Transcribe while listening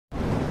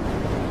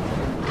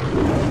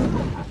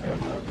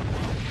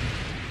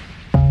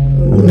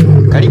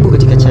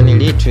katika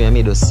channel yetu ya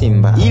Mido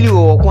Simba. Ili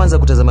uwe wa kwanza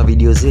kutazama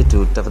video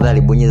zetu,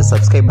 tafadhali bonyeza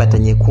subscribe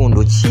button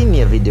nyekundu chini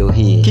ya video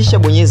hii. Kisha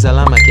bonyeza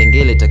alama ya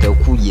kengele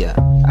itakayokuja.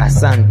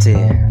 Asante.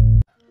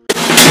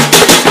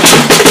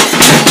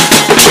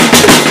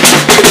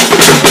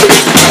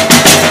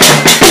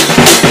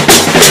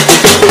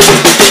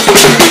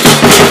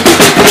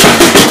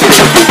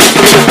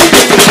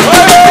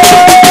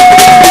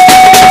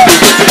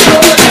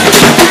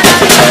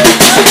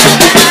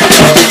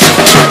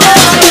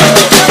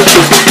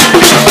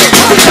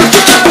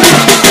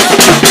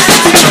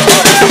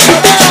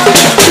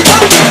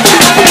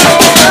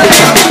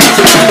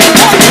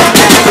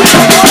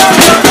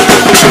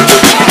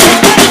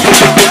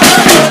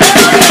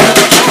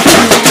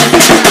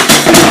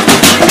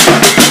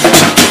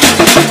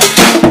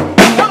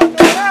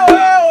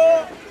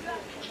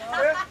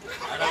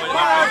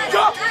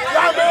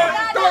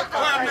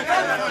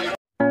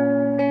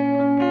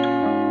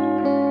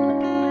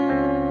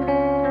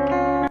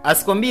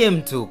 Asikwambie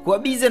mtu, kuwa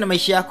busy na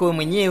maisha yako wewe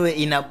mwenyewe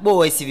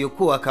inaboa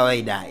isivyokuwa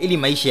kawaida. Ili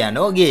maisha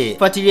yanoge,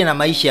 fuatilia na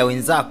maisha ya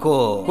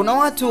wenzako. Kuna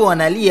watu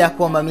wanalia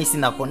kwamba mimi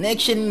sina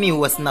connection, mimi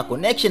huwa sina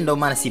connection ndio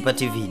maana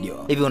sipati video.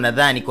 Hivi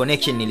unadhani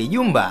connection ni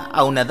jumba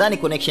au unadhani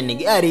connection ni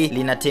gari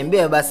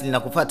linatembea basi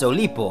linakufuata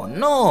ulipo?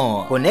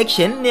 No,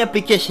 connection ni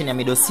application ya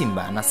Mido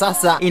Simba na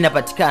sasa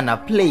inapatikana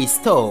Play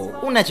Store.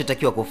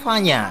 Unachotakiwa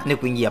kufanya ni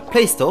kuingia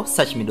Play Store,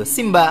 search Mido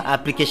Simba,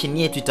 application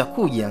yetu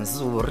itakuja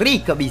nzuri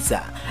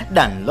kabisa.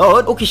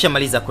 Download.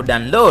 Ukishamaliza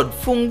kudownload,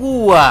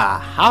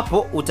 fungua.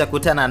 Hapo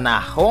utakutana na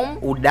home,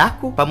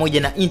 udaku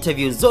pamoja na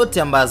interview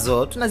zote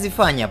ambazo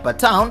tunazifanya hapa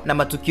town na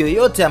matukio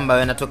yote ambayo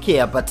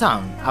yanatokea hapa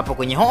town. Hapo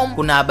kwenye home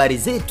kuna habari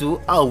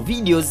zetu au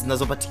videos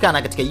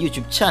zinazopatikana katika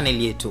YouTube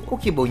channel yetu.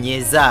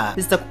 Ukibonyeza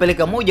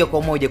zitakupeleka moja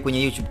kwa moja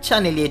kwenye YouTube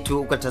channel yetu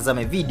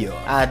ukatazame video.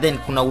 Then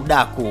kuna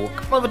udaku.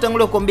 Kama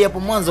nilivyotangulia kuambia hapo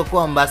mwanzo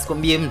kwamba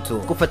asikwambie mtu,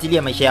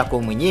 kufuatilia maisha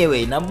yako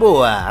mwenyewe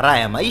inaboa raha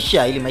ya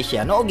maisha ili maisha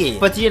yanoge.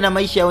 Fuatilia na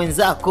maisha ya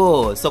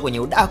wenzako. So kwenye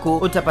udaku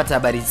utapata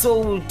habari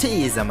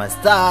zote za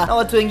mastaa na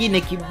watu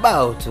wengine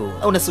kibao tu.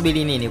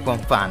 Unasubiri nini? Kwa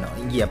mfano,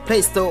 ingia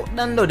Play Store,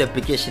 download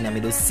application ya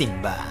Mido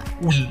Simba.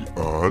 We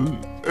are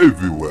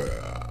everywhere.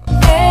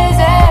 Is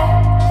it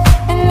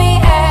in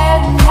the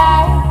air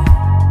tonight?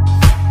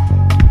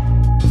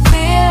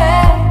 Feel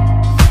it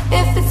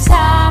if the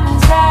time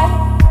is right.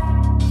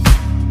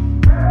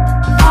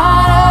 I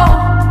know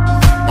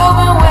you've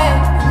been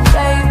waiting,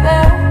 baby,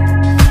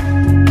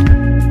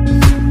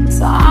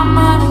 so I'm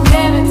gonna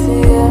give it to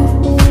you.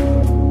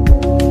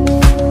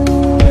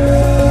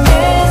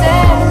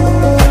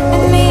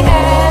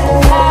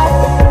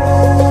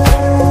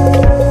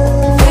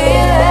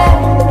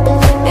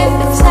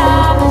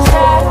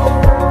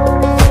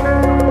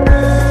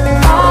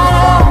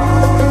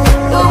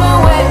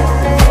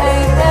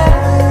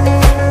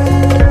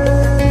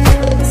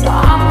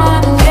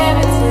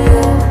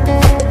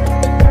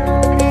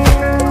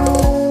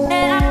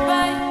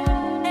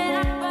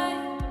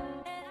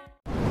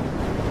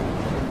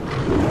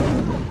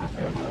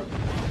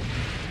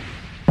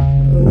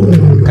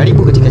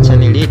 Karibu katika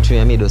channel yetu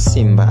ya Mido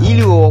Simba.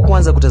 Ili uwe wa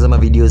kwanza kutazama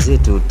video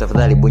zetu,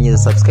 tafadhali bonyeza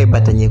subscribe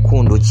button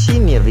nyekundu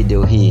chini ya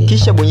video hii.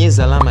 Kisha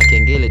bonyeza alama ya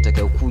kengele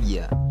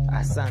itakayokuja.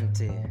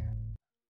 Asante.